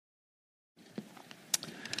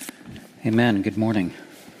Amen. Good morning.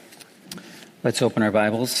 Let's open our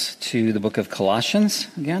Bibles to the book of Colossians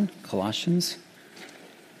again. Colossians.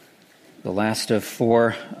 The last of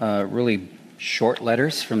four really short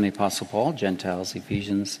letters from the Apostle Paul: Gentiles,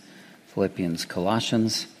 Ephesians, Philippians,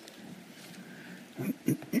 Colossians.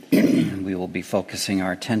 We will be focusing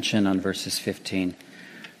our attention on verses 15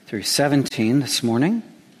 through 17 this morning.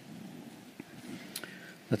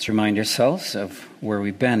 Let's remind ourselves of where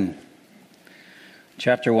we've been.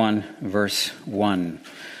 Chapter 1, verse 1.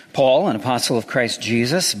 Paul, an apostle of Christ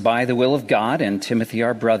Jesus, by the will of God, and Timothy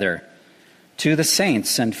our brother, to the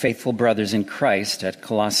saints and faithful brothers in Christ at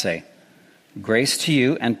Colossae, grace to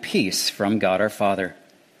you and peace from God our Father.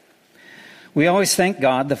 We always thank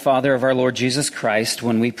God, the Father of our Lord Jesus Christ,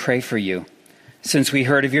 when we pray for you, since we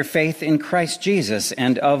heard of your faith in Christ Jesus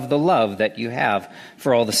and of the love that you have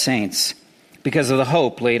for all the saints, because of the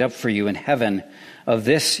hope laid up for you in heaven. Of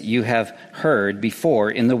this you have heard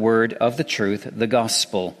before in the word of the truth, the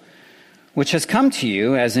gospel, which has come to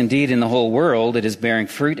you, as indeed in the whole world it is bearing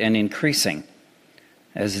fruit and increasing,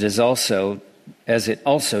 as it also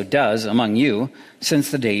does among you,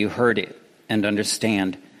 since the day you heard it and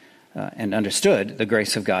understood the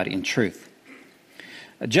grace of God in truth.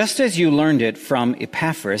 Just as you learned it from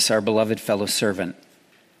Epaphras, our beloved fellow servant.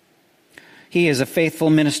 He is a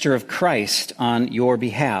faithful minister of Christ on your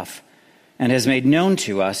behalf, and has made known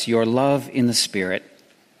to us your love in the Spirit.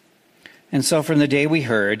 And so from the day we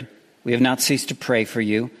heard, we have not ceased to pray for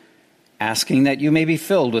you, asking that you may be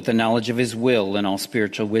filled with the knowledge of his will and all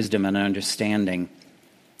spiritual wisdom and understanding,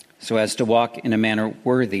 so as to walk in a manner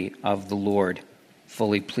worthy of the Lord,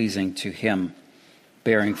 fully pleasing to him,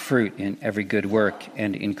 bearing fruit in every good work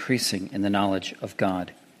and increasing in the knowledge of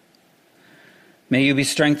God. May you be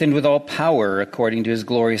strengthened with all power according to his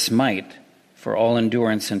glorious might, for all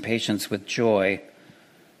endurance and patience with joy,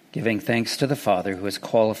 giving thanks to the Father who has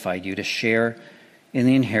qualified you to share in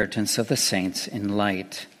the inheritance of the saints in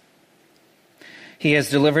light. He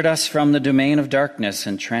has delivered us from the domain of darkness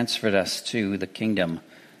and transferred us to the kingdom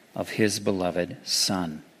of his beloved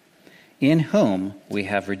Son, in whom we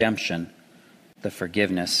have redemption, the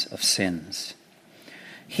forgiveness of sins.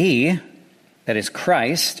 He, that is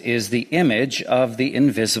Christ, is the image of the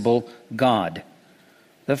invisible God,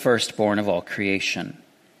 the firstborn of all creation.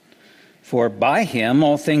 For by him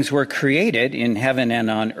all things were created in heaven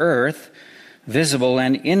and on earth, visible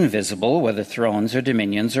and invisible, whether thrones or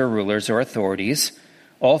dominions or rulers or authorities.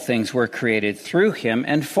 All things were created through him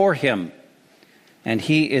and for him. And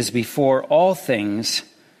he is before all things,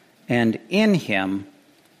 and in him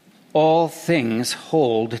all things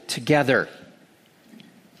hold together.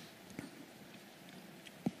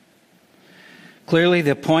 Clearly,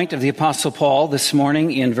 the point of the Apostle Paul this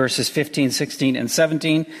morning in verses 15, 16, and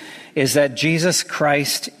 17 is that Jesus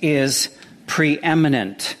Christ is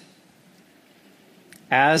preeminent.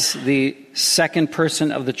 As the second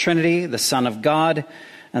person of the Trinity, the Son of God,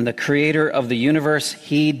 and the creator of the universe,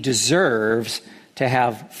 he deserves to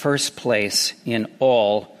have first place in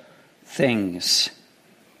all things.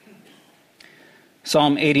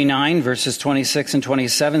 Psalm 89, verses 26 and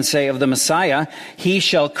 27 say of the Messiah, "He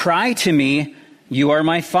shall cry to me, 'You are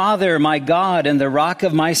my Father, my God, and the rock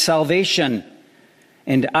of my salvation.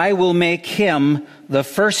 And I will make him the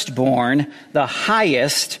firstborn, the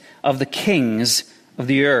highest of the kings of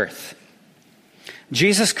the earth.'"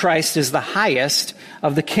 Jesus Christ is the highest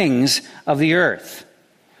of the kings of the earth.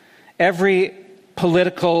 Every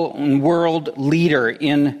political and world leader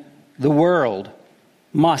in the world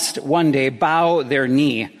must one day bow their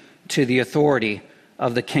knee to the authority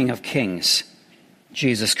of the King of Kings,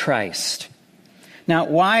 Jesus Christ. Now,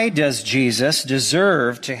 why does Jesus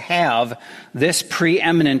deserve to have this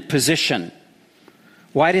preeminent position?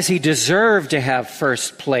 Why does he deserve to have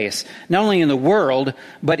first place, not only in the world,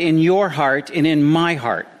 but in your heart and in my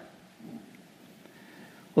heart?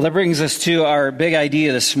 Well, that brings us to our big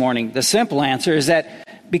idea this morning. The simple answer is that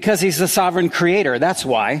because he's the sovereign creator, that's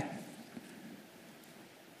why.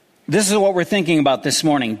 This is what we're thinking about this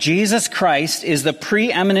morning. Jesus Christ is the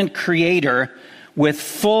preeminent creator with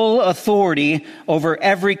full authority over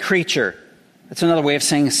every creature. That's another way of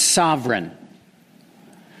saying sovereign.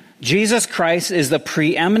 Jesus Christ is the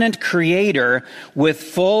preeminent creator with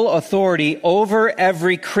full authority over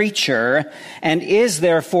every creature and is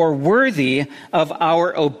therefore worthy of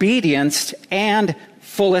our obedience and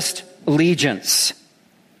fullest allegiance.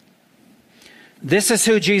 This is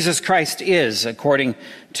who Jesus Christ is, according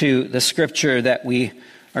to the scripture that we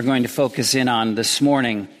are going to focus in on this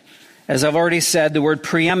morning. As I've already said, the word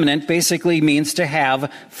preeminent basically means to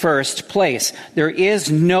have first place. There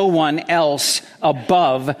is no one else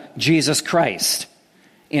above Jesus Christ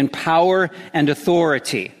in power and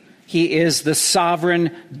authority. He is the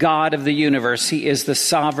sovereign God of the universe. He is the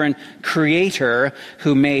sovereign creator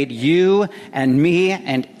who made you and me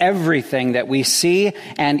and everything that we see,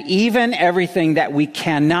 and even everything that we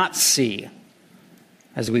cannot see,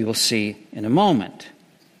 as we will see in a moment.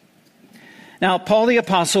 Now, Paul the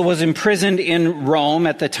Apostle was imprisoned in Rome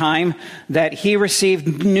at the time that he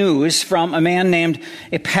received news from a man named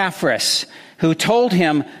Epaphras, who told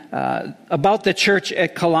him about the church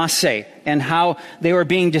at Colossae and how they were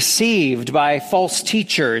being deceived by false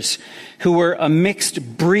teachers who were a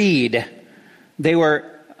mixed breed. They were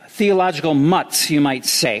theological mutts, you might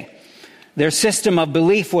say. Their system of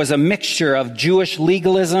belief was a mixture of Jewish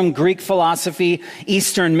legalism, Greek philosophy,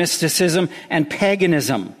 Eastern mysticism, and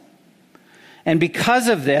paganism. And because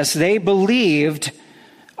of this, they believed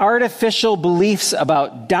artificial beliefs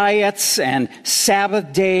about diets and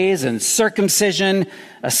Sabbath days and circumcision,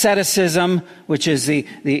 asceticism, which is the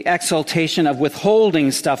exaltation of withholding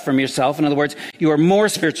stuff from yourself. In other words, you are more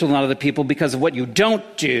spiritual than other people because of what you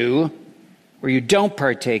don't do or you don't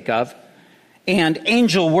partake of, and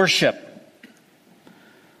angel worship.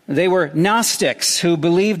 They were Gnostics who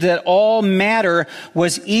believed that all matter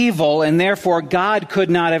was evil and therefore God could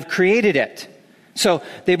not have created it. So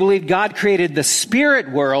they believed God created the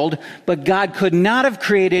spirit world, but God could not have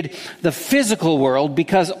created the physical world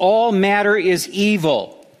because all matter is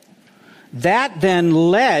evil. That then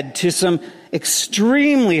led to some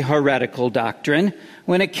extremely heretical doctrine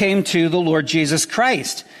when it came to the Lord Jesus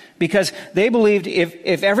Christ, because they believed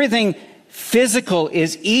if everything physical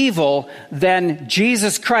is evil, then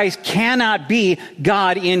Jesus Christ cannot be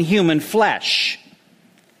God in human flesh.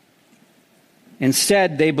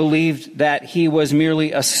 Instead, they believed that he was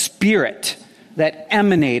merely a spirit that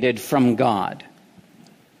emanated from God.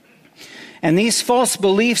 And these false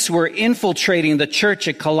beliefs were infiltrating the church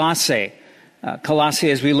at Colossae. Colossae,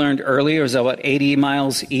 as we learned earlier, is about 80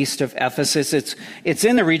 miles east of Ephesus. It's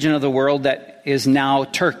in the region of the world that is now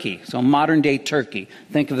Turkey, so modern-day Turkey.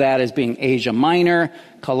 Think of that as being Asia Minor,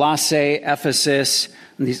 Colossae, Ephesus,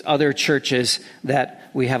 and these other churches that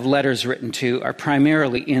we have letters written to are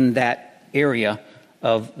primarily in that area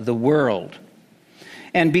of the world.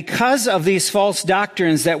 And because of these false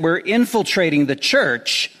doctrines that were infiltrating the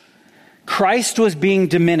church, Christ was being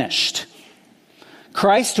diminished.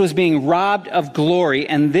 Christ was being robbed of glory,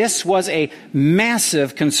 and this was a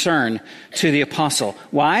massive concern to the apostle.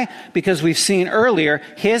 Why? Because we've seen earlier,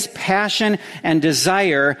 his passion and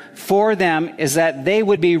desire for them is that they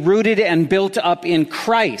would be rooted and built up in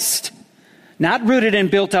Christ. Not rooted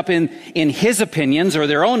and built up in his opinions or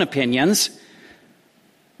their own opinions,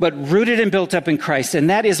 but rooted and built up in Christ.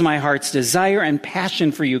 And that is my heart's desire and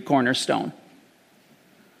passion for you, Cornerstone.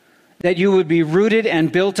 That you would be rooted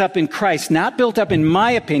and built up in Christ, not built up in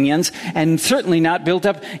my opinions, and certainly not built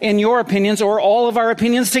up in your opinions or all of our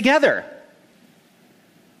opinions together.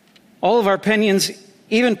 All of our opinions,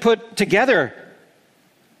 even put together,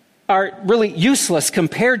 are really useless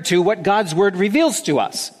compared to what God's word reveals to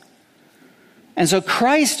us. And so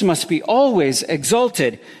Christ must be always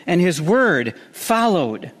exalted and his word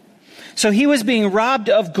followed. So he was being robbed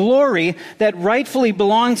of glory that rightfully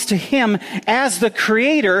belongs to him as the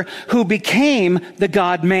creator who became the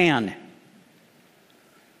God-man.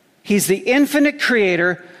 He's the infinite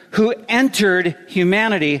creator who entered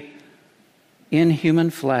humanity in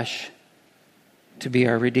human flesh to be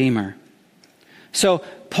our Redeemer. So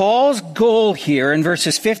Paul's goal here in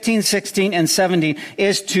verses 15, 16, and 17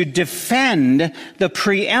 is to defend the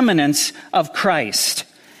preeminence of Christ.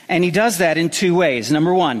 And he does that in two ways.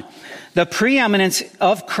 Number one, the preeminence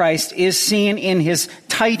of Christ is seen in his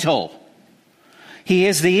title. He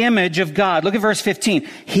is the image of God. Look at verse 15.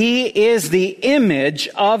 He is the image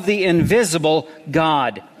of the invisible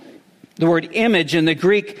God. The word image in the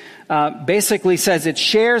Greek basically says it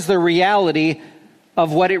shares the reality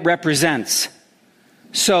of what it represents.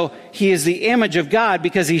 So he is the image of God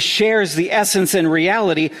because he shares the essence and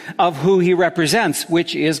reality of who he represents,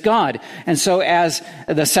 which is God. And so as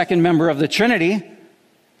the second member of the Trinity,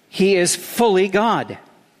 he is fully God.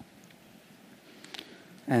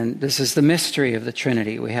 And this is the mystery of the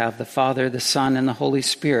Trinity. We have the Father, the Son, and the Holy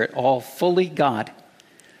Spirit, all fully God,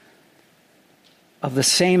 of the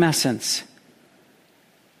same essence,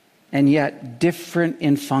 and yet different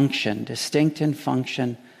in function, distinct in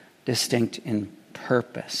function, distinct in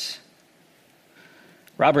purpose.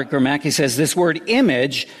 Robert Gramacki says this word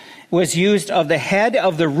image was used of the head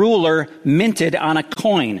of the ruler minted on a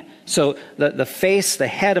coin. So the face, the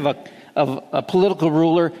head of a political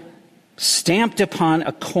ruler stamped upon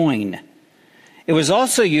a coin. It was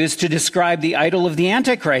also used to describe the idol of the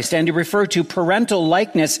Antichrist and to refer to parental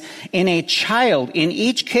likeness in a child. In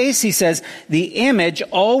each case, he says, the image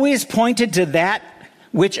always pointed to that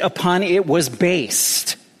which upon it was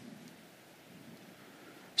based.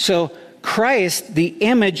 So Christ, the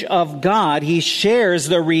image of God, he shares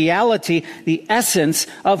the reality, the essence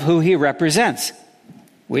of who he represents,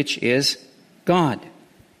 which is God.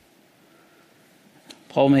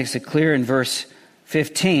 Paul makes it clear in verse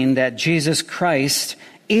 15 that Jesus Christ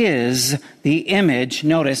is the image,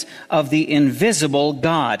 notice, of the invisible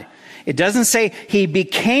God. It doesn't say he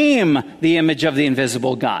became the image of the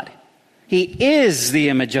invisible God. He is the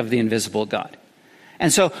image of the invisible God.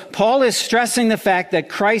 And so Paul is stressing the fact that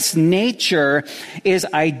Christ's nature is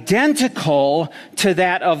identical to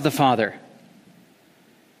that of the Father,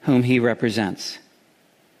 whom he represents.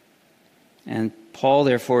 And Paul,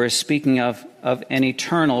 therefore, is speaking of an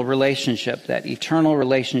eternal relationship, that eternal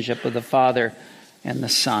relationship of the Father and the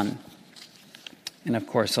Son, and of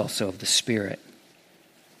course also of the Spirit.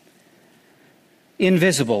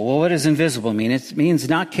 Invisible. Well, what does invisible mean? It means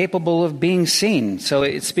not capable of being seen. So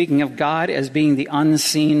it's speaking of God as being the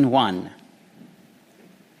unseen one.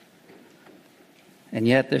 And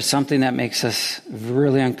yet there's something that makes us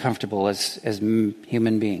really uncomfortable as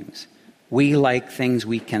human beings. We like things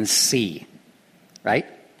we can see, right?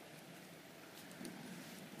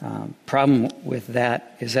 Problem with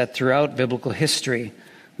that is that throughout biblical history,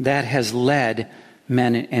 that has led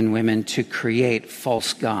men and women to create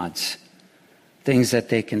false gods. Things that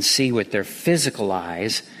they can see with their physical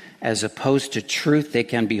eyes as opposed to truth they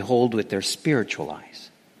can behold with their spiritual eyes.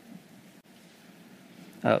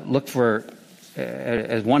 Look for,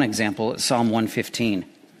 as one example, Psalm 115.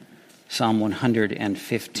 Psalm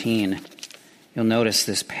 115. You'll notice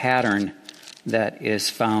this pattern that is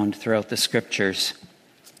found throughout the Scriptures.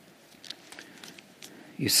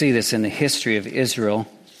 You see this in the history of Israel,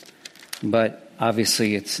 but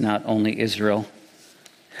obviously it's not only Israel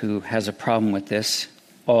who has a problem with this.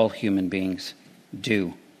 All human beings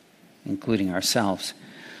do, including ourselves.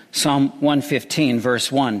 Psalm 115,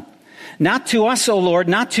 verse 1. Not to us, O Lord,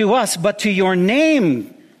 not to us, but to your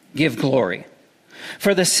name give glory,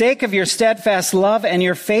 for the sake of your steadfast love and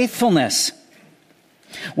your faithfulness.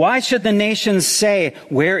 Why should the nations say,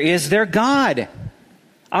 where is their God?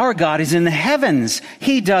 Our God is in the heavens.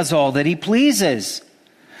 He does all that he pleases.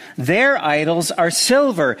 Their idols are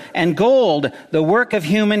silver and gold, the work of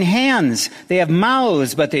human hands. They have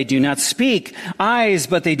mouths, but they do not speak. Eyes,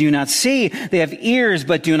 but they do not see. They have ears,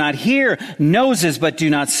 but do not hear. Noses, but do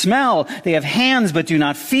not smell. They have hands, but do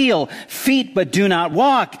not feel. Feet, but do not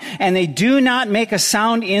walk. And they do not make a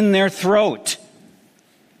sound in their throat.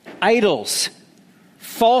 Idols,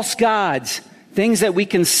 false gods, things that we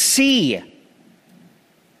can see.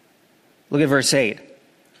 Look at verse 8.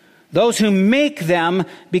 Those who make them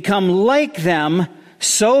become like them,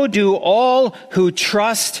 so do all who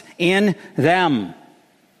trust in them.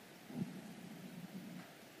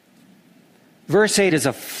 Verse 8 is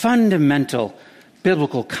a fundamental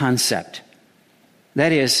biblical concept.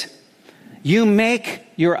 That is, you make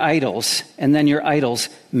your idols, and then your idols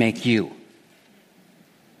make you.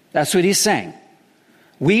 That's what he's saying.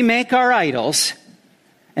 We make our idols,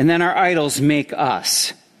 and then our idols make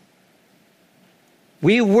us.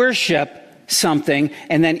 We worship something,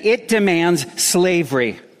 and then it demands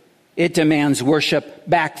slavery. It demands worship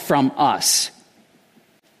back from us.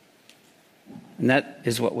 And that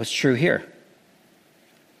is what was true here.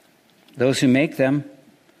 Those who make them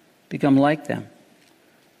become like them.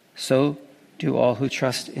 So do all who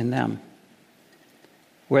trust in them.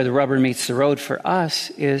 Where the rubber meets the road for us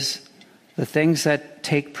is the things that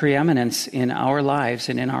take preeminence in our lives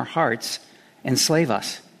and in our hearts enslave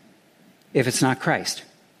us. If it's not Christ.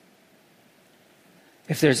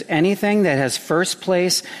 If there's anything that has first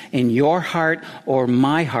place in your heart or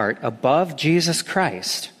my heart above Jesus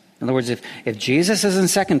Christ, in other words, if Jesus is in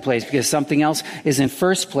second place because something else is in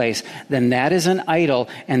first place, then that is an idol,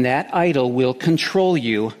 and that idol will control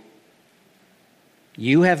you.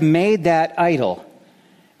 You have made that idol,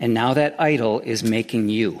 and now that idol is making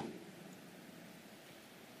you.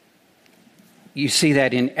 You see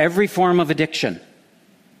that in every form of addiction.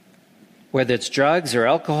 Whether it's drugs or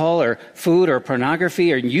alcohol or food or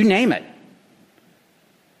pornography or you name it.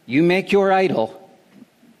 You make your idol,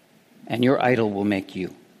 and your idol will make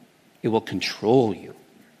you. It will control you.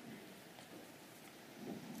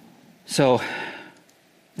 So,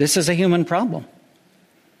 this is a human problem.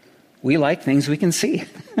 We like things we can see.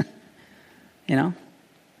 You know?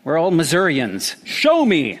 We're all Missourians. Show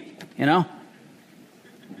me! You know?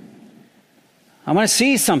 I want to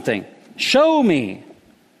see something. Show me!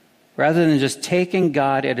 Rather than just taking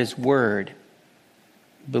God at his word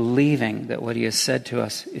believing that what he has said to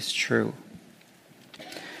us is true.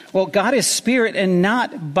 Well, God is spirit and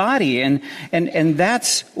not body, and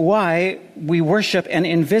that's why we worship an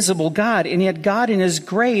invisible God. And yet God in his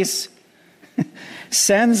grace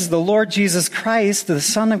sends the Lord Jesus Christ, the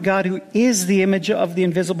Son of God, who is the image of the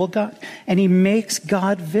invisible God, and he makes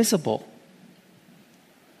God visible.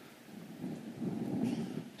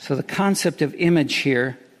 So the concept of image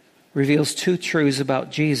here reveals two truths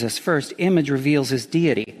about Jesus. First, image reveals his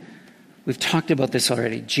deity. We've talked about this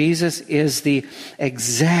already. Jesus is the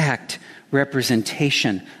exact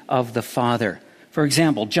representation of the Father. For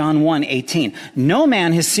example, John 1:18. No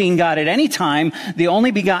man has seen God at any time. The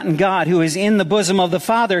only begotten God who is in the bosom of the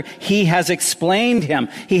Father, he has explained him.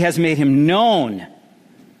 He has made him known.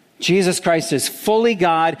 Jesus Christ is fully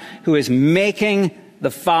God who is making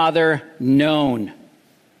the Father known.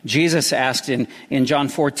 Jesus asked in John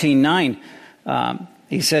 14:9,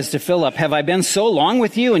 he says to Philip, "Have I been so long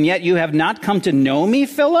with you, and yet you have not come to know me,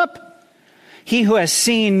 Philip? He who has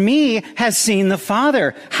seen me has seen the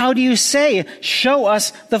Father. How do you say, 'Show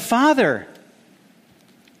us the Father'?"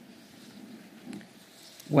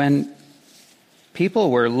 When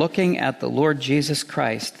people were looking at the Lord Jesus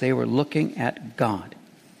Christ, they were looking at God,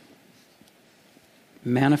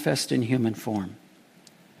 manifest in human form.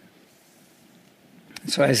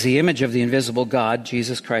 So as the image of the invisible God,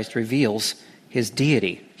 Jesus Christ reveals his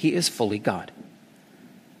deity. He is fully God.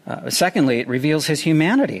 Secondly, it reveals his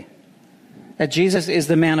humanity. That Jesus is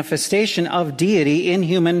the manifestation of deity in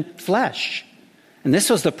human flesh. And this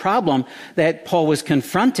was the problem that Paul was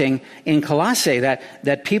confronting in Colossae,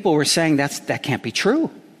 that people were saying that can't be true.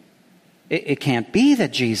 It can't be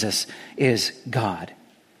that Jesus is God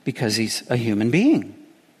because he's a human being.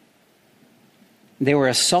 They were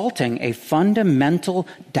assaulting a fundamental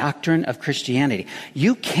doctrine of Christianity.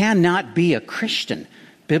 You cannot be a Christian,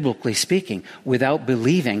 biblically speaking, without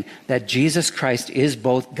believing that Jesus Christ is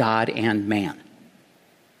both God and man.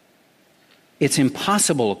 It's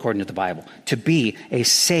impossible, according to the Bible, to be a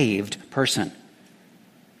saved person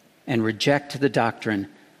and reject the doctrine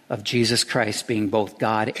of Jesus Christ being both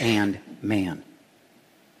God and man.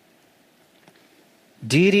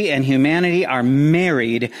 Deity and humanity are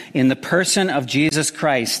married in the person of Jesus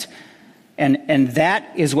Christ. And that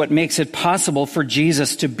is what makes it possible for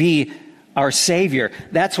Jesus to be our Savior.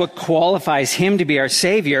 That's what qualifies him to be our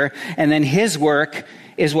Savior. And then his work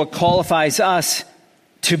is what qualifies us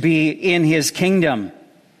to be in his kingdom,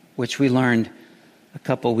 which we learned a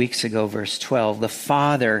couple weeks ago, verse 12. The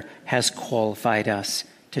Father has qualified us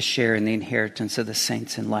to share in the inheritance of the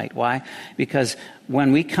saints in light. Why? Because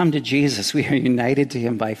when we come to Jesus, we are united to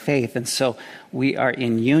him by faith. And so we are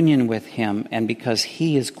in union with him. And because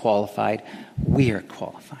he is qualified, we are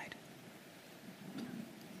qualified.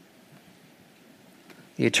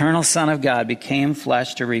 The eternal Son of God became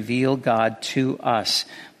flesh to reveal God to us,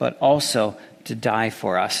 but also to die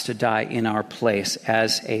for us, to die in our place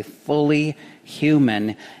as a fully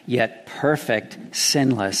human, yet perfect,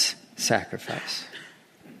 sinless sacrifice.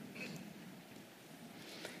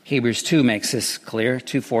 Hebrews 2 makes this clear,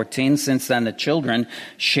 2:14. Since then the children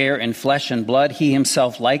share in flesh and blood, he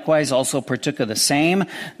himself likewise also partook of the same,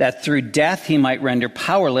 that through death he might render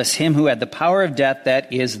powerless him who had the power of death,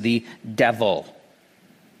 that is the devil.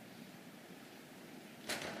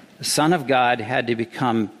 The Son of God had to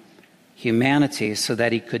become humanity so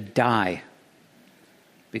that he could die.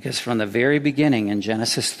 Because from the very beginning in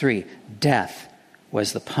Genesis 3, death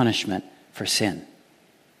was the punishment for sin.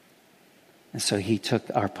 And so he took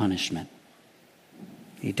our punishment.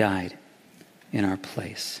 He died in our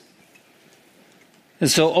place.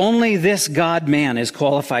 And so only this God-man is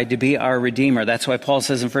qualified to be our Redeemer. That's why Paul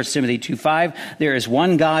says in 1 Timothy 2:5, there is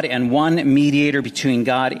one God and one mediator between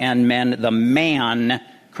God and men, the man,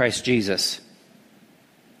 Christ Jesus.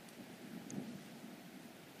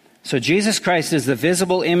 So Jesus Christ is the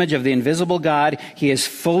visible image of the invisible God. He is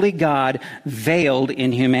fully God, veiled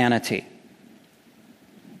in humanity.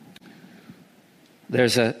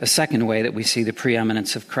 There's a second way that we see the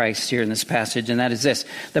preeminence of Christ here in this passage, and that is this.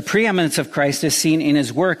 The preeminence of Christ is seen in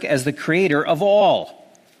his work as the creator of all.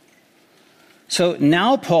 So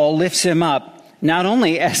now Paul lifts him up not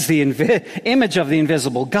only as the image of the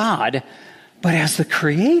invisible God, but as the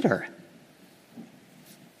creator.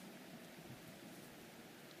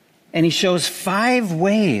 And he shows 5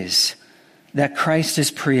 ways that Christ is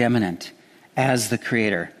preeminent as the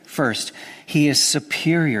creator. First, he is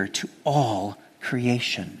superior to all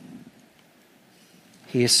creation.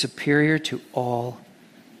 He is superior to all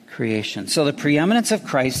creation. So the preeminence of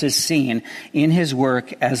Christ is seen in his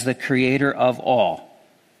work as the creator of all.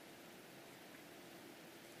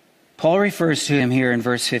 Paul refers to him here in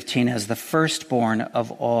verse 15 as the firstborn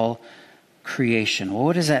of all creation. Well,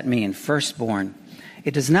 what does that mean, firstborn?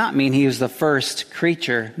 It does not mean he was the first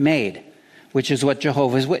creature made, which is what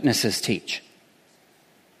Jehovah's Witnesses teach.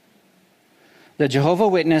 The Jehovah's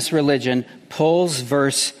Witness religion pulls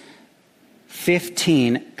verse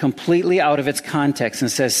 15 completely out of its context and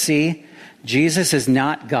says, see, Jesus is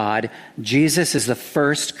not God. Jesus is the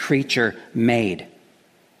first creature made.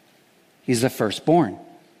 He's the firstborn.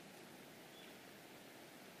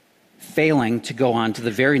 Failing to go on to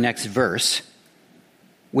the very next verse,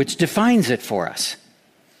 which defines it for us.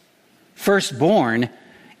 Firstborn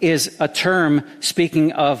is a term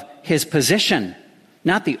speaking of his position,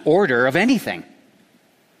 not the order of anything.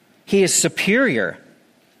 He is superior.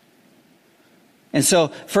 And so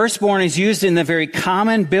firstborn is used in the very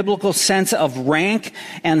common biblical sense of rank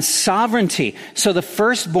and sovereignty. So the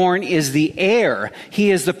firstborn is the heir.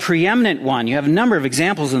 He is the preeminent one. You have a number of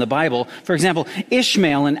examples in the Bible. For example,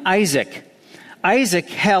 Ishmael and Isaac. Isaac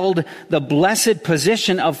held the blessed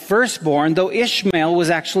position of firstborn, though Ishmael was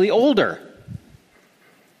actually older.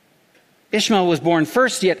 Ishmael was born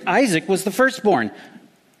first, yet Isaac was the firstborn.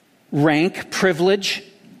 Rank, privilege,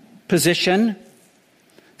 position.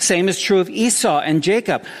 Same is true of Esau and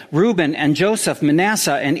Jacob, Reuben and Joseph,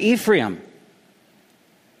 Manasseh and Ephraim.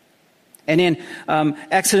 And in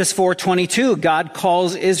Exodus 4:22, God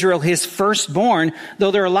calls Israel his firstborn, though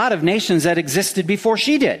there are a lot of nations that existed before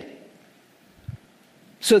she did.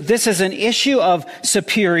 So this is an issue of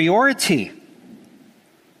superiority.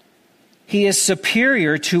 He is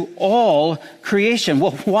superior to all creation.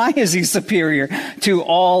 Well, why is he superior to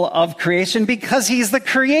all of creation? Because he's the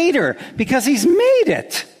creator, because he's made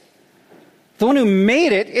it. The one who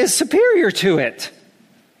made it is superior to it.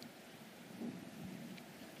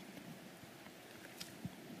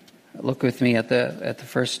 Look with me at the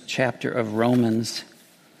first chapter of Romans.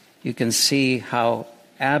 You can see how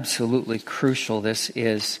absolutely crucial this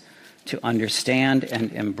is to understand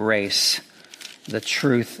and embrace the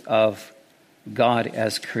truth of God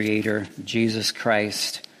as creator, Jesus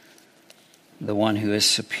Christ, the one who is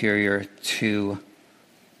superior to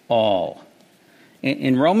all.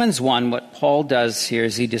 In Romans 1, what Paul does here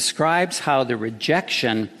is he describes how the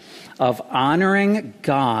rejection of honoring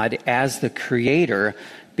God as the creator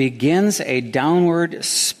begins a downward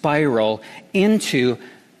spiral into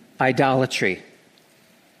idolatry.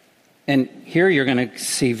 And here you're going to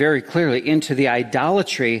see very clearly into the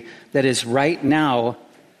idolatry that is right now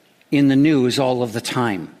in the news all of the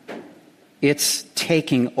time. It's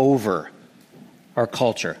taking over our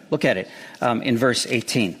culture. Look at it in verse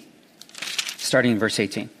 18. Starting in verse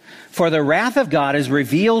 18. For the wrath of God is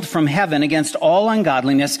revealed from heaven against all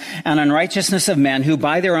ungodliness and unrighteousness of men who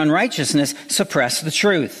by their unrighteousness suppress the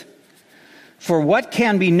truth. For what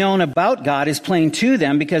can be known about God is plain to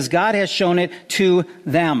them because God has shown it to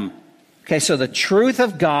them. Okay, so the truth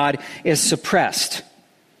of God is suppressed.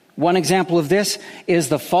 One example of this is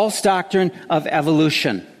the false doctrine of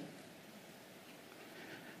evolution,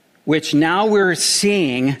 which now we're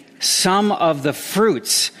seeing some of the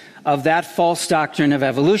fruits of that false doctrine of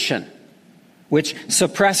evolution, which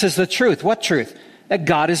suppresses the truth. What truth? That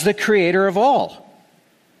God is the creator of all.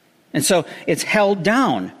 And so it's held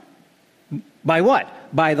down by what?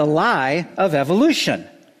 By the lie of evolution.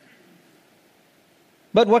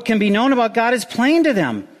 But what can be known about God is plain to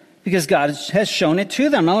them because God has shown it to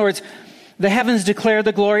them. In other words, the heavens declare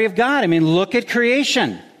the glory of God. I mean, look at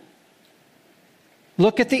creation.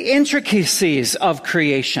 Look at the intricacies of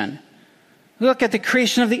creation. Look at the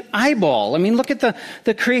creation of the eyeball. I mean, look at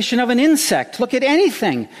the creation of an insect. Look at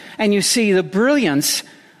anything. And you see the brilliance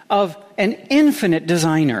of an infinite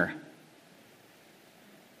designer.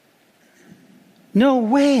 No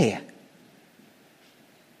way.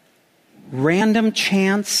 Random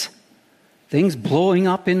chance, things blowing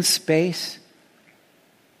up in space,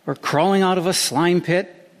 or crawling out of a slime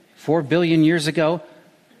pit 4 billion years ago,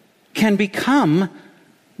 can become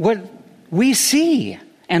what we see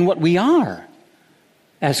and what we are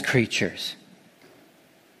as creatures.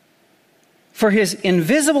 For his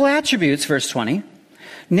invisible attributes, verse 20,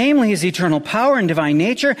 namely his eternal power and divine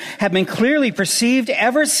nature, have been clearly perceived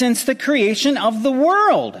ever since the creation of the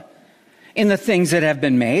world in the things that have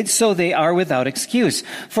been made, so they are without excuse.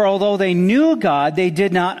 For although they knew God, they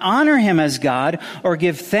did not honor him as God or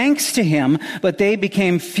give thanks to him, but they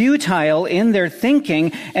became futile in their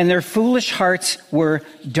thinking, and their foolish hearts were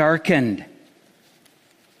darkened.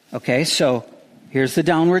 Okay, so here's the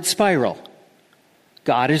downward spiral.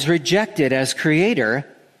 God is rejected as creator.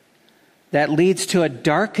 That leads to a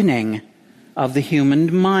darkening of the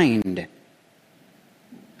human mind.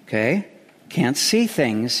 Okay? Can't see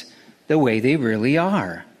things the way they really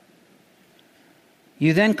are.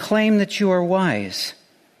 You then claim that you are wise,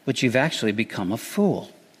 but you've actually become a fool.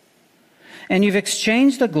 And you've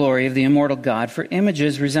exchanged the glory of the immortal God for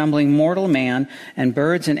images resembling mortal man and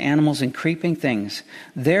birds and animals and creeping things.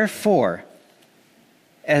 Therefore,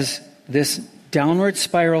 as this downward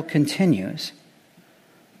spiral continues,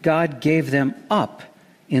 God gave them up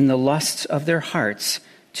in the lusts of their hearts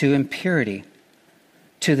to impurity,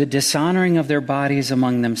 to the dishonoring of their bodies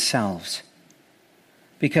among themselves,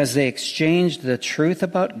 because they exchanged the truth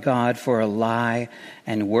about God for a lie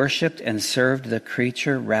and worshipped and served the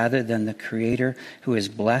creature rather than the Creator, who is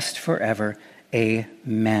blessed forever.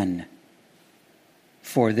 Amen.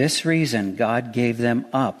 For this reason, God gave them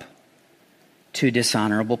up to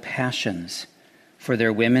dishonorable passions. For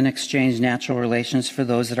their women exchanged natural relations for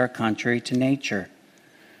those that are contrary to nature.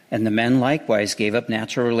 And the men likewise gave up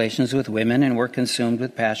natural relations with women and were consumed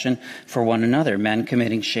with passion for one another, men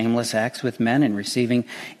committing shameless acts with men and receiving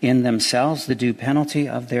in themselves the due penalty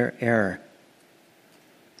of their error.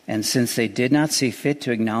 And since they did not see fit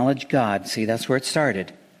to acknowledge God, see, that's where it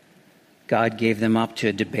started, God gave them up to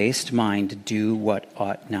a debased mind to do what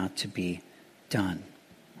ought not to be done.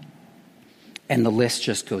 And the list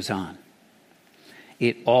just goes on.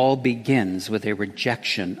 It all begins with a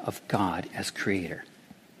rejection of God as creator.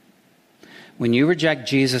 When you reject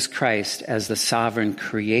Jesus Christ as the sovereign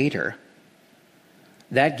creator,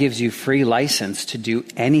 that gives you free license to do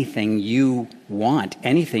anything you want,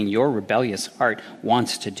 anything your rebellious heart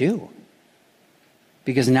wants to do.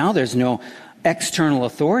 Because now there's no external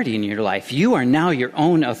authority in your life. You are now your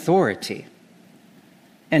own authority.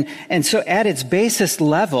 And so at its basest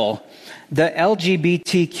level, the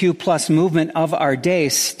LGBTQ plus movement of our day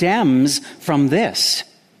stems from this.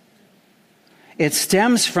 It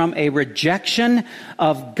stems from a rejection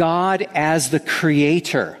of God as the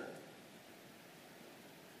creator.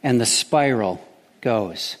 And the spiral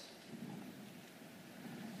goes.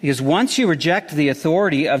 Because once you reject the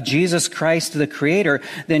authority of Jesus Christ, the creator,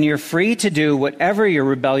 then you're free to do whatever your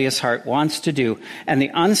rebellious heart wants to do. And the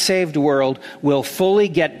unsaved world will fully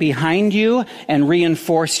get behind you and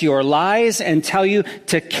reinforce your lies and tell you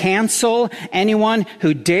to cancel anyone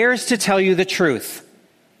who dares to tell you the truth.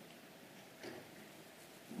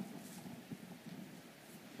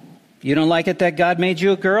 You don't like it that God made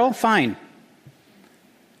you a girl? Fine.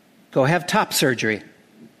 Go have top surgery.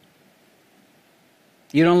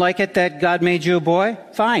 You don't like it that God made you a boy?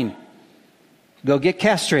 Fine. Go get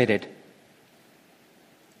castrated.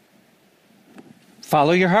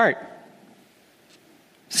 Follow your heart.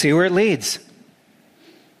 See where it leads.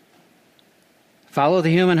 Follow the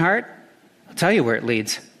human heart? I'll tell you where it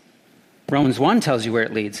leads. Romans 1 tells you where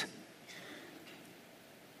it leads.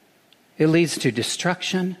 It leads to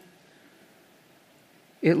destruction.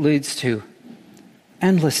 It leads to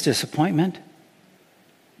endless disappointment.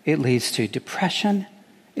 It leads to depression.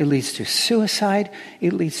 It leads to suicide.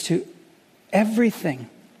 It leads to everything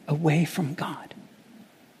away from God.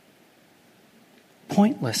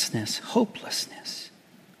 Pointlessness, hopelessness.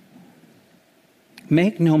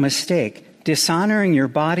 Make no mistake, dishonoring your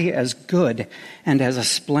body as good and as a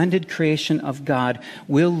splendid creation of God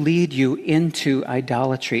will lead you into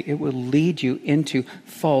idolatry. It will lead you into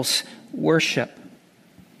false worship.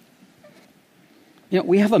 You know,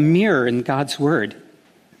 we have a mirror in God's Word.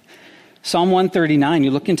 Psalm 139,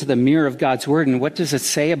 you look into the mirror of God's Word, and what does it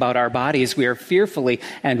say about our bodies? We are fearfully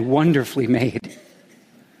and wonderfully made.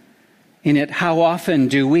 In it, how often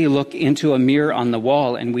do we look into a mirror on the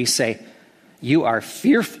wall and we say, you are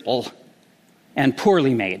fearful and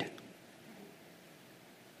poorly made?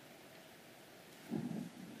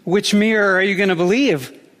 Which mirror are you going to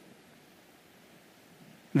believe?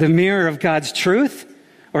 The mirror of God's truth?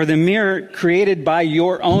 Or the mirror created by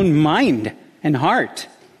your own mind and heart?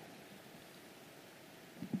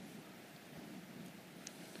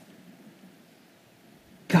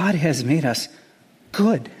 God has made us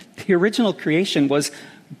good. The original creation was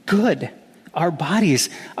good. Our bodies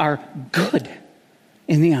are good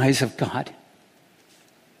in the eyes of God.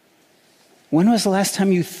 When was the last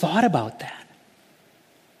time you thought about that?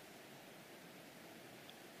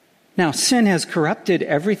 Now, sin has corrupted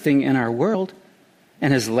everything in our world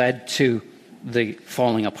and has led to the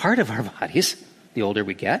falling apart of our bodies the older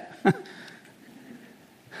we get.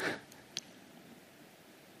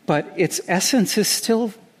 But its essence is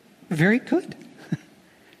still very good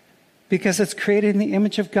because it's created in the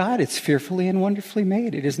image of God. It's fearfully and wonderfully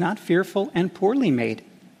made. It is not fearful and poorly made.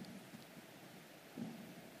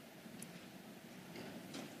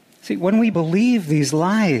 See, when we believe these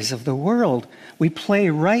lies of the world, we play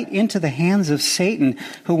right into the hands of Satan,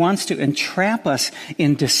 who wants to entrap us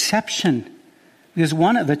in deception Because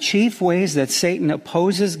one of the chief ways that Satan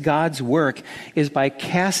opposes God's work is by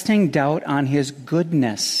casting doubt on his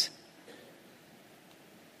goodness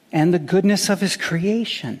and the goodness of his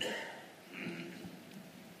creation.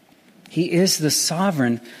 He is the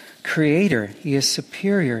sovereign creator. He is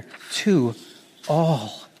superior to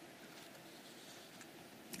all.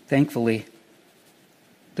 Thankfully,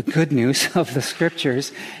 the good news of the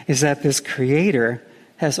Scriptures is that this creator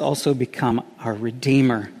has also become our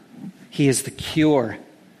Redeemer. He is the cure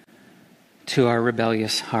to our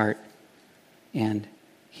rebellious heart, and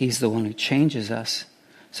he's the one who changes us.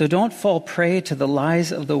 So don't fall prey to the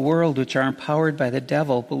lies of the world which are empowered by the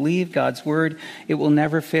devil. Believe God's word. It will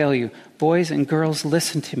never fail you. Boys and girls,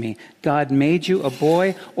 listen to me. God made you a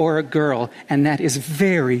boy or a girl, and that is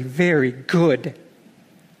very, very good.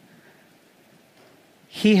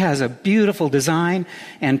 He has a beautiful design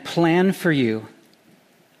and plan for you.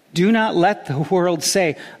 Do not let the world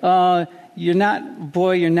say, you're not a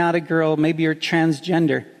boy, you're not a girl, maybe you're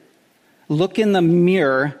transgender. Look in the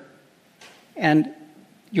mirror and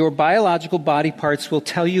your biological body parts will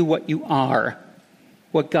tell you what you are,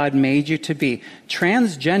 what God made you to be.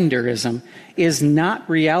 Transgenderism is not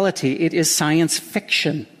reality, it is science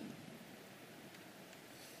fiction.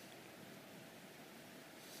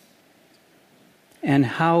 And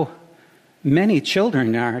how many children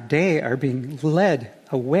in our day are being led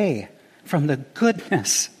away from the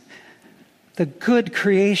goodness, the good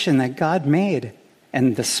creation that God made.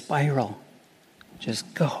 And the spiral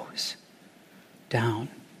just goes down.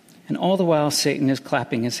 And all the while Satan is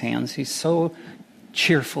clapping his hands. He's so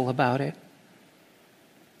cheerful about it.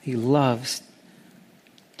 He loves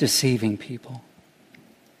deceiving people.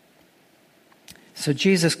 So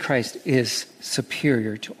Jesus Christ is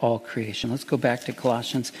superior to all creation. Let's go back to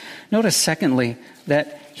Colossians. Notice, secondly,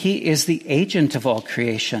 that he is the agent of all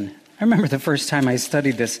creation. I remember the first time I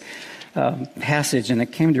studied this passage, and I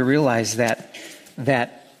came to realize that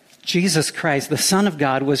Jesus Christ, the Son of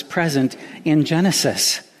God, was present in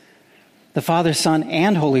Genesis. The Father, Son,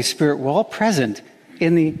 and Holy Spirit were all present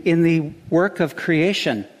in the work of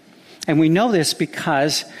creation. And we know this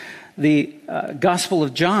because the Gospel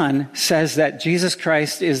of John says that Jesus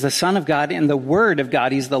Christ is the Son of God and the Word of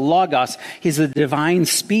God. He's the Logos. He's the divine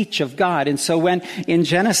speech of God. And so when in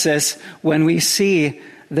Genesis, when we see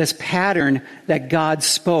this pattern that God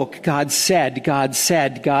spoke, God said, God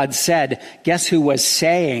said, God said, guess who was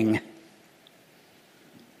saying?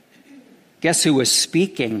 Guess who was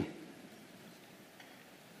speaking?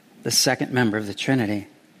 The second member of the Trinity.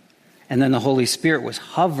 And then the Holy Spirit was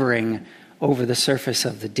hovering over the surface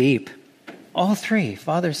of the deep. All three,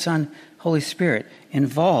 Father, Son, Holy Spirit,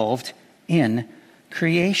 involved in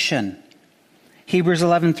creation. Hebrews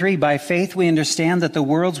 11:3, by faith we understand that the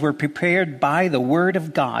worlds were prepared by the Word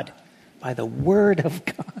of God. By the Word of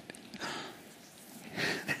God.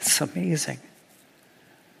 That's amazing.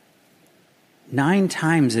 9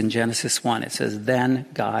 times in Genesis 1 it says, then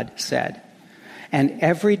God said. And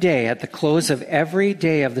every day, at the close of every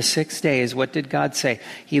day of the 6 days, what did God say?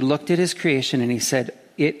 He looked at his creation and he said,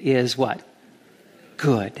 it is what?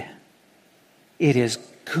 Good. It is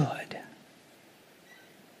good.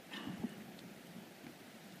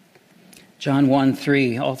 John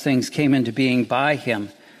 1:3, all things came into being by him,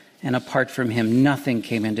 and apart from him, nothing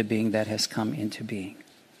came into being that has come into being.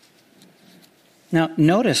 Now,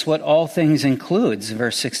 notice what all things includes,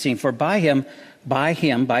 verse 16. For by him,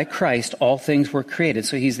 by Christ, all things were created.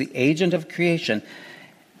 So he's the agent of creation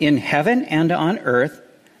in heaven and on earth,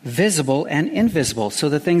 visible and invisible. So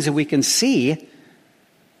the things that we can see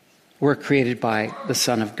were created by the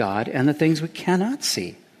Son of God, and the things we cannot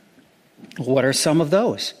see. What are some of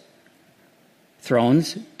those?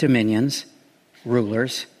 Thrones, dominions,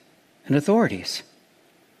 rulers, and authorities.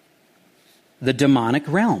 The demonic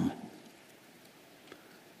realm.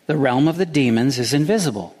 The realm of the demons is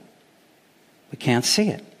invisible. We can't see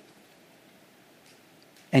it.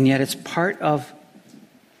 And yet it's part of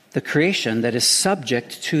the creation that is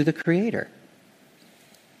subject to the Creator.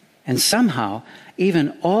 And somehow,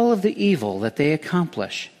 even all of the evil that they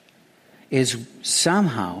accomplish is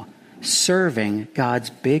somehow serving God's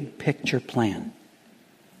big picture plan.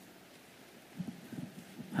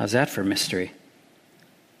 How's that for mystery?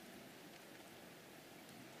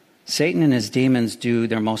 Satan and his demons do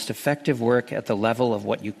their most effective work at the level of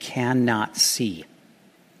what you cannot see.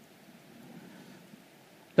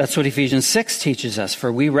 That's what Ephesians 6 teaches us.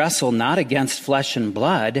 For we wrestle not against flesh and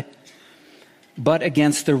blood, but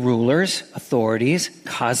against the rulers, authorities,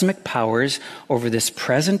 cosmic powers over this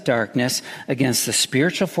present darkness, against the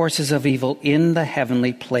spiritual forces of evil in the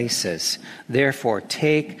heavenly places. Therefore,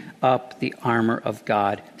 take up the armor of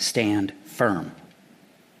God, stand firm.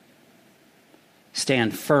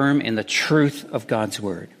 stand firm in the truth of God's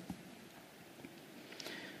word.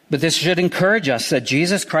 But this should encourage us that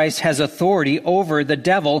Jesus Christ has authority over the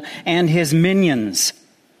devil and his minions.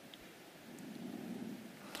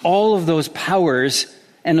 All of those powers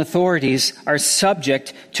and authorities are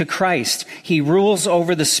subject to Christ. He rules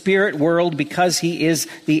over the spirit world because he is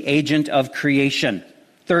the agent of creation.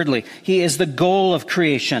 Thirdly, he is the goal of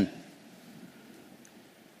creation.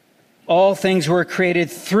 All things were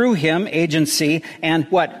created through him, agency, and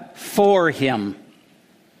what? For him.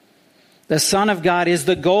 The Son of God is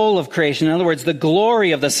the goal of creation. In other words, the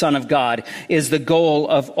glory of the Son of God is the goal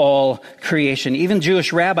of all creation. Even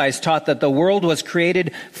Jewish rabbis taught that the world was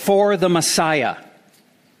created for the Messiah.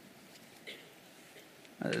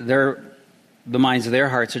 The minds of their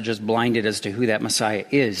hearts are just blinded as to who that Messiah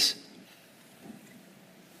is.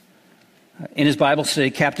 In his Bible study,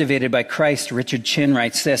 Captivated by Christ, Richard Chin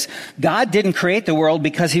writes this: God didn't create the world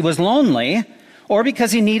because he was lonely or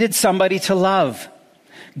because he needed somebody to love.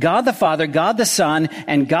 God the Father, God the Son,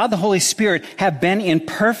 and God the Holy Spirit have been in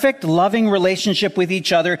perfect, loving relationship with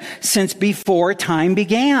each other since before time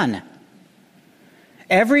began.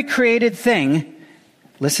 Every created thing,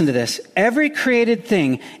 listen to this, every created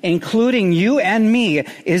thing, including you and me,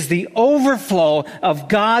 is the overflow of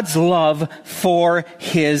God's love for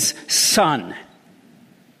his Son.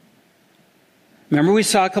 Remember we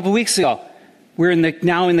saw a couple weeks ago, we're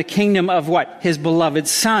now in the kingdom of what? His beloved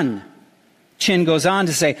Son. Chin goes on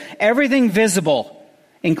to say, everything visible,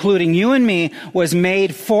 including you and me, was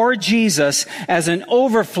made for Jesus as an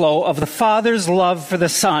overflow of the Father's love for the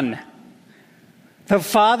Son. The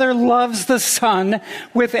Father loves the Son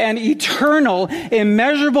with an eternal,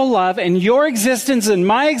 immeasurable love, and your existence and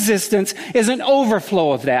my existence is an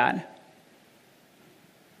overflow of that.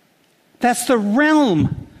 That's the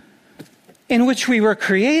realm in which we were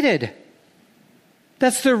created.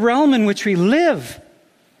 That's the realm in which we live.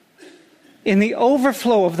 In the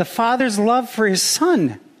overflow of the Father's love for his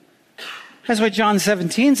Son. That's why John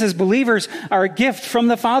 17 says believers are a gift from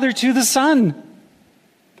the Father to the Son.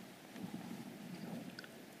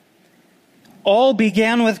 All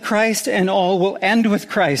began with Christ and all will end with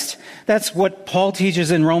Christ. That's what Paul teaches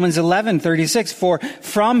in Romans 11:36. For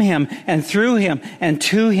from him and through him and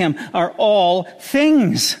to him are all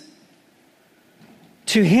things.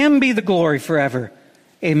 To him be the glory forever.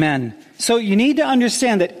 Amen. So you need to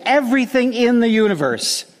understand that everything in the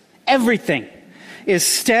universe, everything, is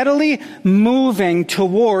steadily moving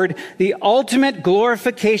toward the ultimate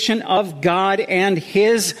glorification of God and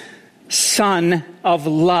his Son of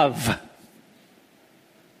love.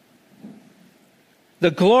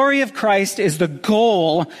 The glory of Christ is the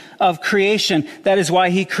goal of creation. That is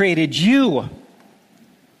why he created you.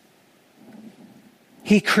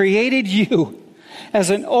 He created you as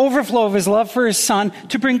an overflow of his love for his Son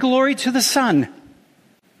to bring glory to the Son.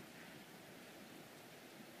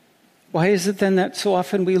 Why is it then that so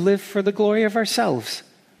often we live for the glory of ourselves?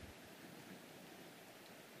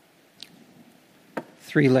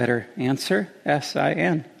 3-letter answer,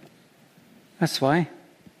 S-I-N. That's why.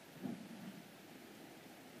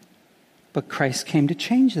 But Christ came to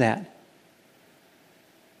change that.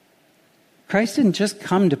 Christ didn't just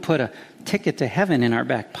come to put a ticket to heaven in our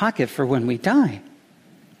back pocket for when we die.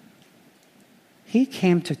 He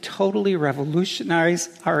came to totally revolutionize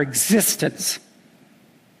our existence.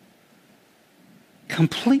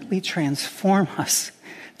 Completely transform us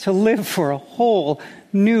to live for a whole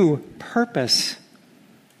new purpose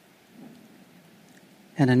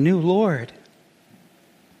and a new Lord.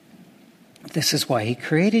 This is why he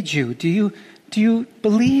created you. Do you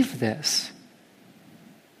believe this?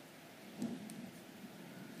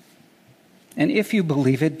 And if you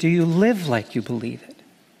believe it, do you live like you believe it?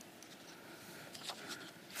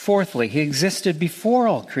 Fourthly, he existed before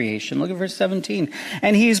all creation. Look at verse 17.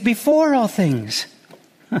 And he is before all things.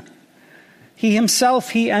 He himself,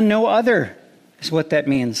 he and no other, is what that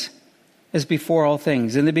means, is before all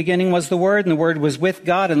things. In the beginning was the Word, and the Word was with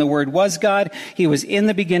God, and the Word was God. He was in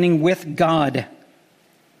the beginning with God.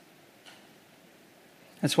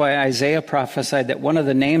 That's why Isaiah prophesied that one of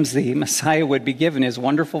the names the Messiah would be given is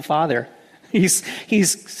Wonderful Father.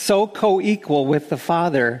 He's so co-equal with the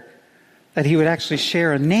Father that he would actually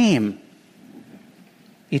share a name,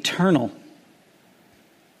 eternal.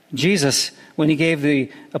 Jesus, when he gave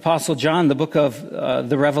the Apostle John the book of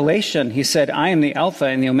the Revelation, he said, I am the Alpha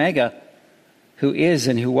and the Omega, who is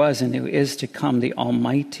and who was and who is to come, the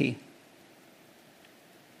Almighty.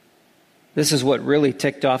 This is what really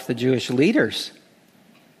ticked off the Jewish leaders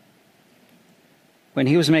when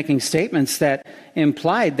he was making statements that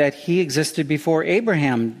implied that he existed before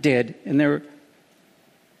Abraham did. And they're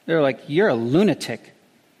like, you're a lunatic.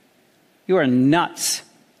 You are nuts.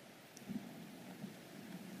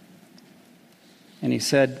 And he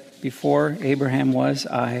said, before Abraham was,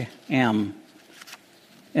 I am.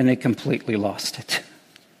 And they completely lost it.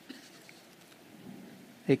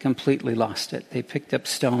 They completely lost it. They picked up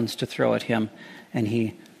stones to throw at him, and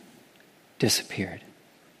he disappeared,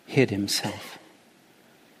 hid himself.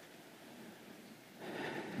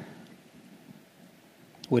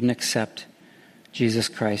 Wouldn't accept Jesus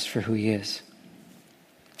Christ for who he is,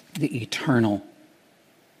 the eternal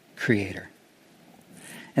creator.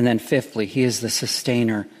 And then fifthly, he is the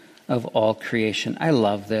sustainer of all creation. I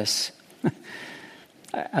love this.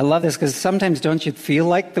 I love this because sometimes don't you feel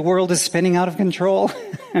like the world is spinning out of control?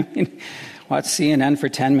 I mean, watch CNN for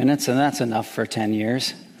 10 minutes and that's enough for 10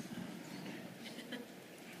 years.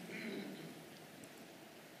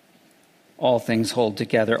 All things hold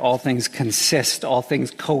together, all things consist, all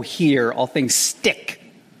things cohere, all things stick.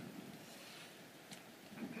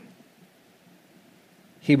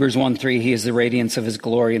 Hebrews 1:3, he is the radiance of his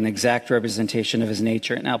glory and the exact representation of his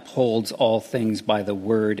nature, and upholds all things by the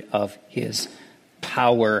word of his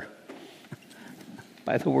power.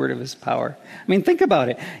 By the word of his power. I mean, think about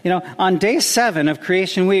it. On day 7 of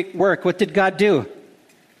creation week work, what did God do?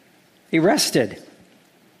 He rested.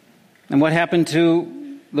 And what happened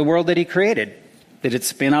to the world that he created? Did it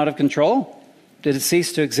spin out of control? Did it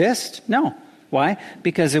cease to exist? No. Why?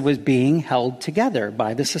 Because it was being held together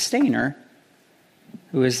by the sustainer,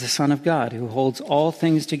 who is the Son of God, who holds all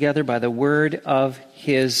things together by the word of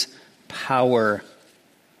his power.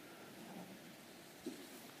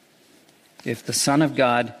 If the Son of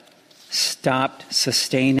God stopped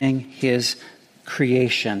sustaining his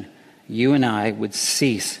creation, you and I would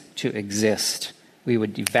cease to exist. We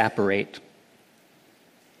would evaporate.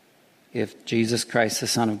 If Jesus Christ, the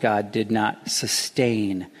Son of God, did not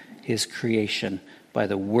sustain his creation by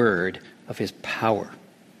the word of his power.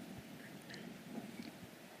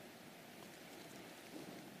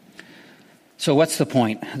 So what's the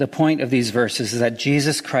point? The point of these verses is that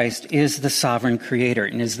Jesus Christ is the sovereign creator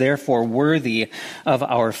and is therefore worthy of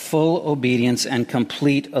our full obedience and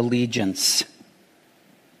complete allegiance.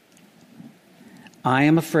 I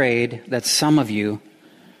am afraid that some of you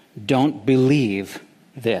don't believe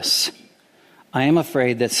this. I am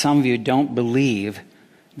afraid that some of you don't believe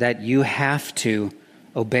that you have to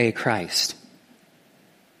obey Christ.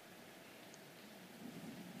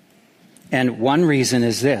 And one reason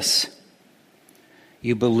is this.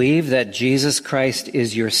 You believe that Jesus Christ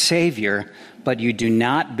is your Savior, but you do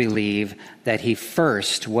not believe that he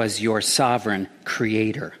first was your sovereign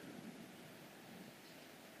creator.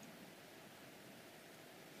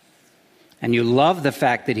 And you love the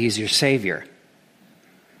fact that he's your Savior.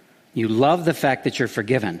 You love the fact that you're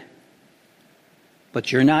forgiven.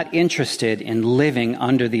 But you're not interested in living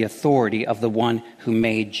under the authority of the one who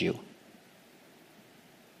made you.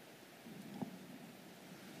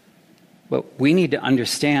 But we need to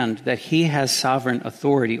understand that he has sovereign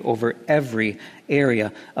authority over every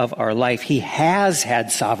area of our life. He has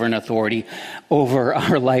had sovereign authority over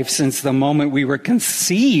our life since the moment we were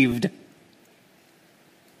conceived.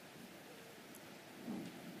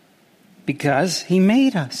 Because he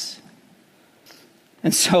made us.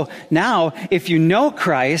 And so now, if you know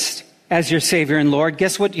Christ as your Savior and Lord,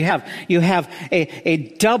 guess what you have? You have a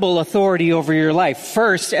double authority over your life.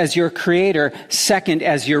 First, as your Creator. Second,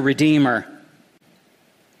 as your Redeemer.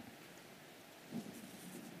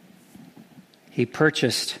 He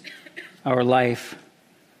purchased our life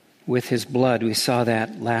with his blood. We saw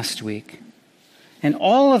that last week. And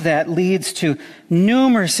all of that leads to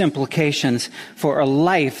numerous implications for a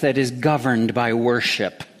life that is governed by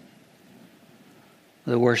worship.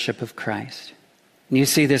 The worship of Christ. And you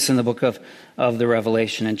see this in the book of the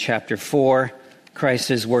Revelation in chapter 4. Christ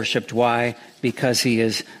is worshipped. Why? Because he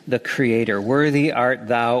is the Creator. Worthy art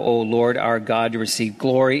thou, O Lord our God, to receive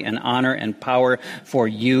glory and honor and power, for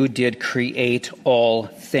you did create all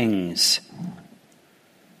things.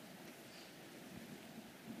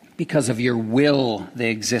 Because of your will they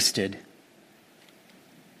existed.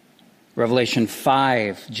 Revelation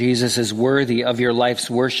 5, Jesus is worthy of your life's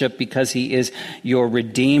worship because he is your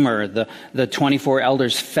Redeemer. The 24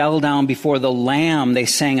 elders fell down before the Lamb. They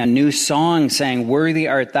sang a new song saying, worthy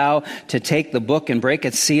art thou to take the book and break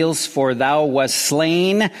its seals, for thou wast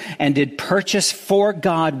slain and did purchase for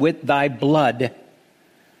God with thy blood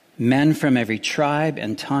men from every tribe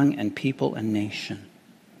and tongue and people and nation.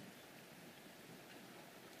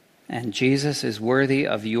 And Jesus is worthy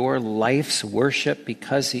of your life's worship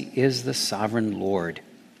because he is the sovereign Lord.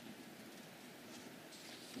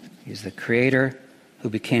 He's the Creator who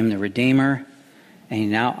became the Redeemer, and he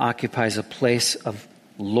now occupies a place of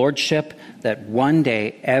lordship, that one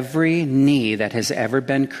day every knee that has ever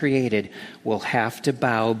been created will have to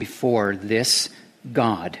bow before this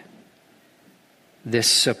God, this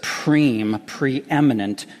supreme,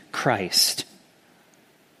 preeminent Christ,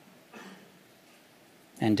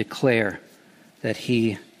 and declare that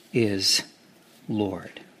he is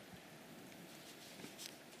Lord.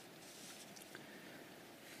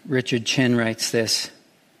 Richard Chin writes this: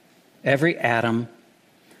 every atom,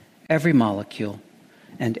 every molecule,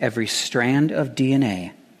 and every strand of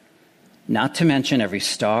DNA, not to mention every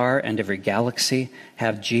star and every galaxy,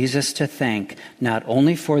 have Jesus to thank not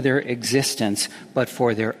only for their existence, but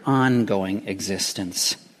for their ongoing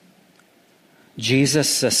existence. Jesus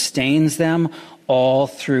sustains them all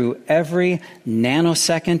through every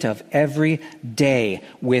nanosecond of every day.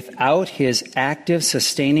 Without his active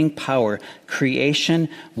sustaining power, creation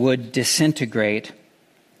would disintegrate.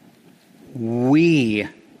 We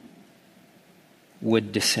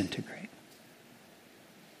would disintegrate.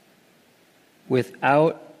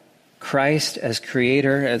 Without Christ as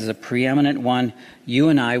creator, as a preeminent one, you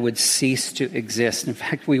and I would cease to exist. In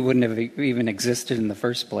fact, we wouldn't have even existed in the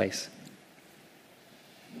first place.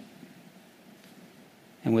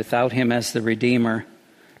 And without him as the Redeemer,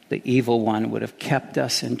 the evil one would have kept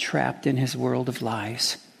us entrapped in his world of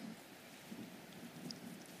lies.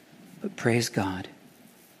 But praise God,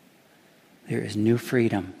 there is new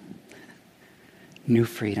freedom in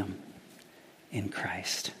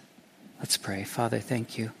Christ. Let's pray. Father,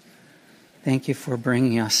 thank you. Thank you for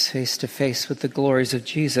bringing us face to face with the glories of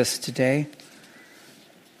Jesus today.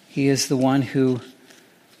 He is the one who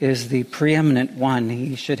is the preeminent one.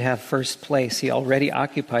 He should have first place. He already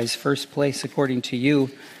occupies first place according to you.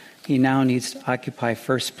 He now needs to occupy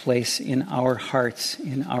first place in our hearts,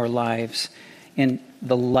 in our lives, in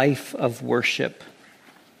the life of worship.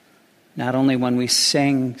 Not only when we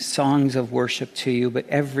sing songs of worship to you, but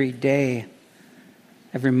every day,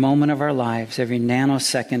 every moment of our lives, every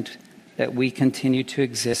nanosecond that we continue to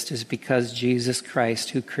exist is because Jesus Christ,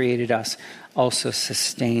 who created us, also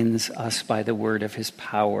sustains us by the word of his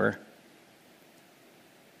power.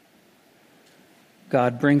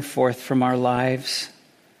 God, bring forth from our lives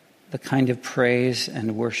the kind of praise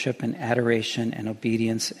and worship and adoration and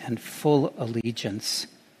obedience and full allegiance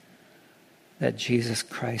that Jesus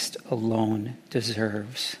Christ alone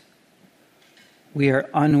deserves. We are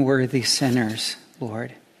unworthy sinners,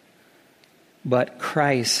 Lord, but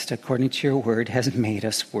Christ, according to your word, has made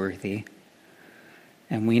us worthy.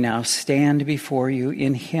 And we now stand before you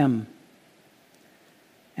in him.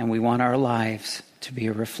 And we want our lives to be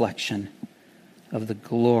a reflection of the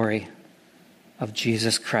glory of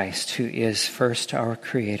Jesus Christ, who is first our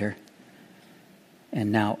Creator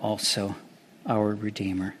and now also our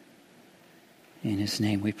Redeemer. In his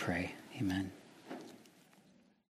name we pray. Amen.